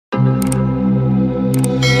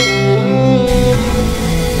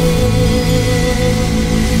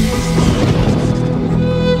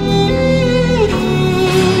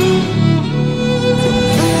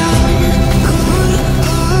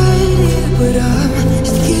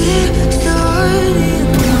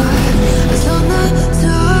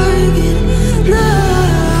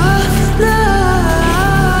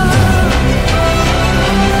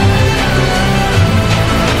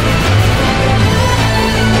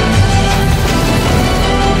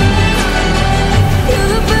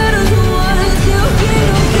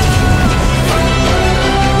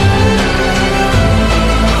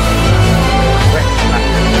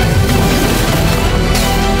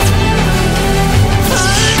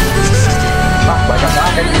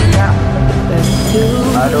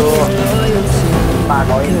Aduh, Pak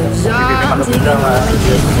koin bibir manusia nggak?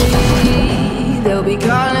 They'll be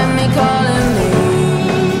calling me, calling me.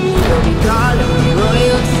 They'll be calling me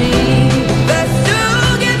royalty. Best to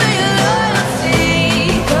give me your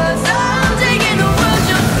loyalty, 'cause I'm taking the world,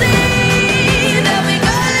 you'll see. They'll be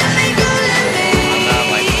calling me, calling me.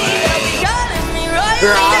 They'll be calling me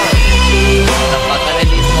royalty. Tempatnya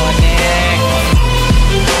disconnect.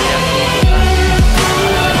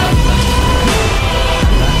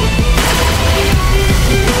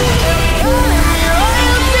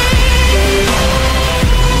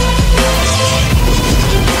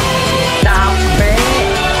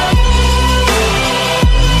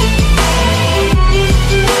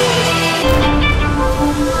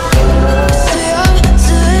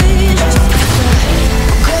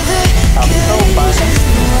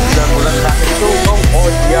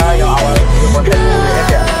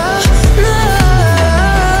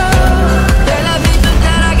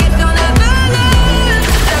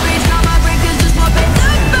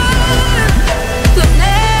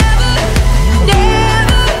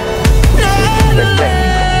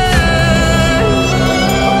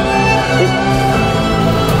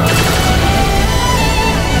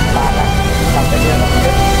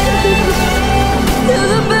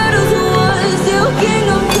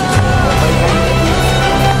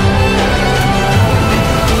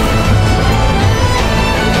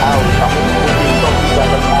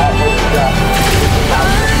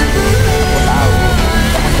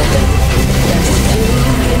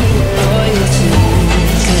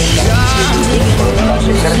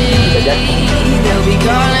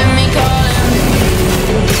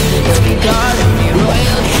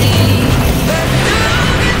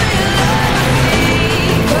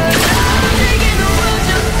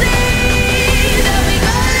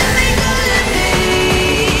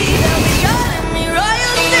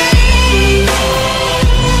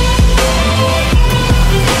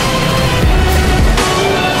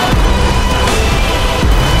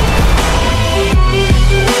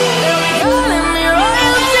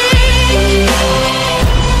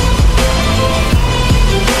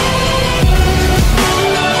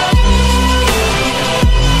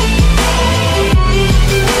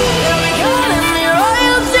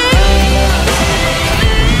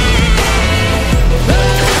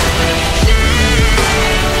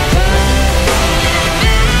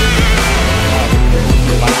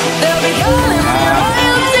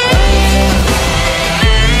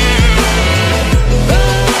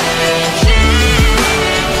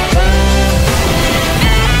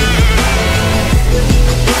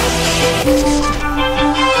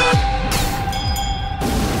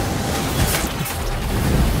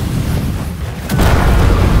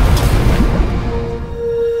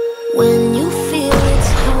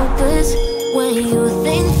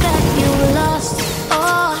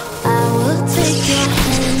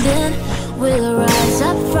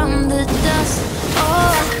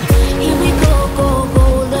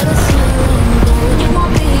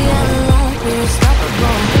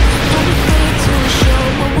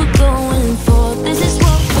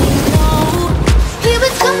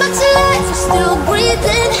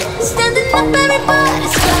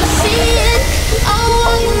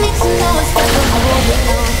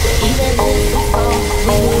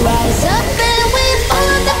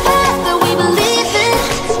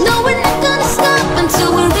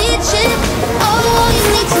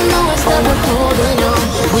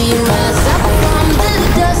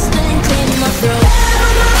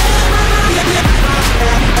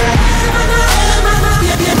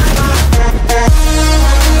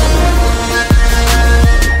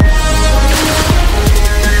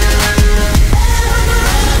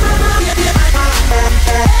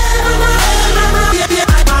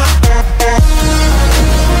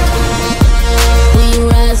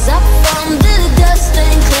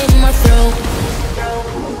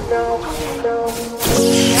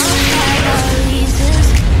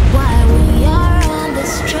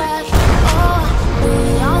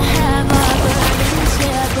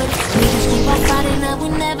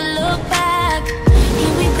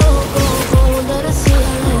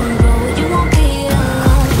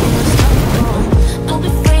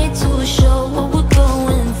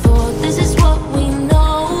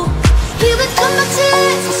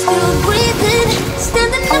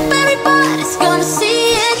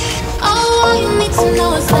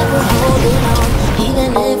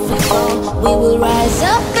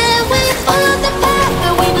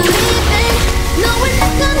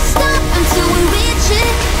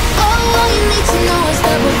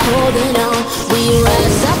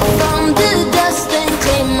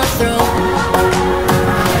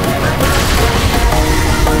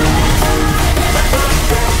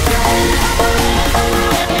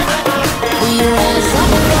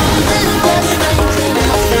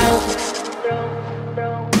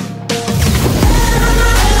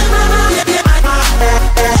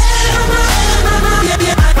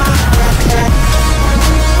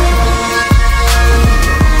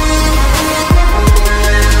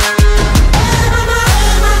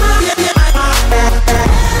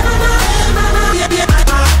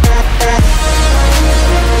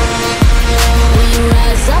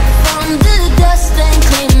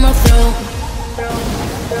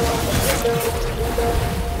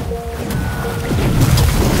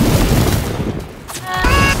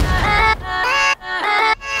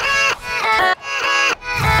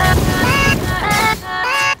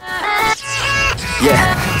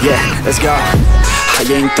 let's go. I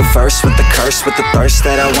ain't the first with the curse, with the thirst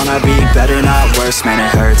that I wanna be better, not worse, man it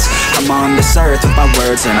hurts. I'm on this earth with my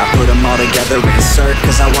words and I put them all together, insert,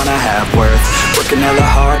 cause I wanna have worth. Working hella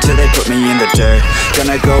hard till they put me in the dirt.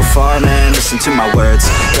 Gonna go far, man, listen to my words.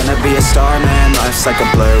 Gonna be a star, man, life's like a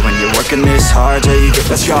blur. When you're working this hard till you get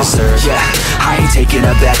what you deserve. Yeah, I ain't taking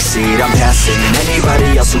a backseat, I'm passing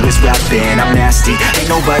anybody else who is rapping. I'm nasty, ain't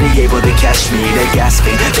nobody able to catch me. They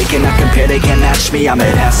gasping, they cannot compare, they can't match me. I'm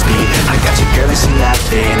at half speed, I got your girl and she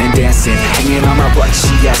laughing and dancing, hanging on my butt,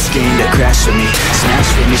 she asking to crash with me. Smash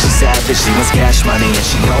with me, she's savage, she wants cash money, and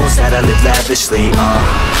she knows that I live lavishly.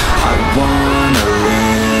 I wanna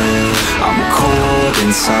live, I'm cold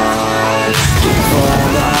inside. Give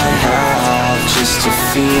all I have just to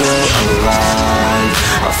feel alive.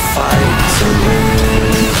 I fight to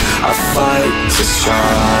live, I fight to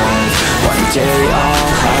strive. One day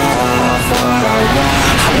I'll have what I want.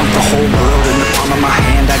 I want the whole world in the palm of my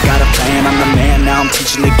hand. I got a plan, I'm the man, now I'm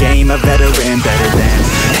teaching the game. A veteran, better than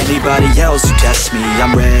anybody else who tests me.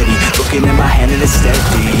 I'm ready, looking in my hand and it's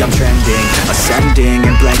steady. I'm trending, ascending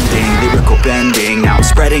and blending, lyrical bending. Now I'm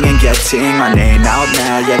spreading and getting my name out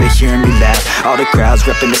now. Yeah, they hearing me laugh, all the crowds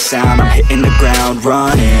repping the sound. I'm hitting the ground,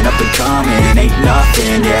 running, up and coming, ain't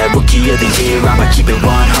nothing. Yeah, rookie of the year, I'ma keep it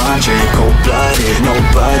 100. Cold-blooded, no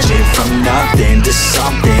budget, from nothing to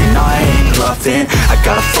something. I ain't bluffing, I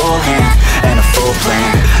got a full hand and a full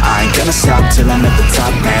plan. I ain't gonna stop till I'm at the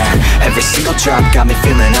top, man. Every single drop got me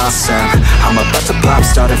feeling awesome. I'm about to pop,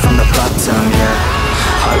 starting from the bottom, yeah.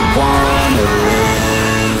 I wanna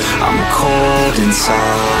live, I'm cold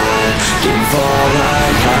inside. Give all I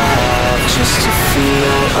have just to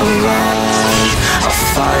feel alive. I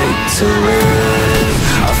fight to live,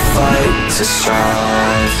 I fight to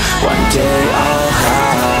strive. One day I'll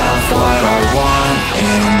have what I want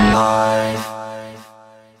in life.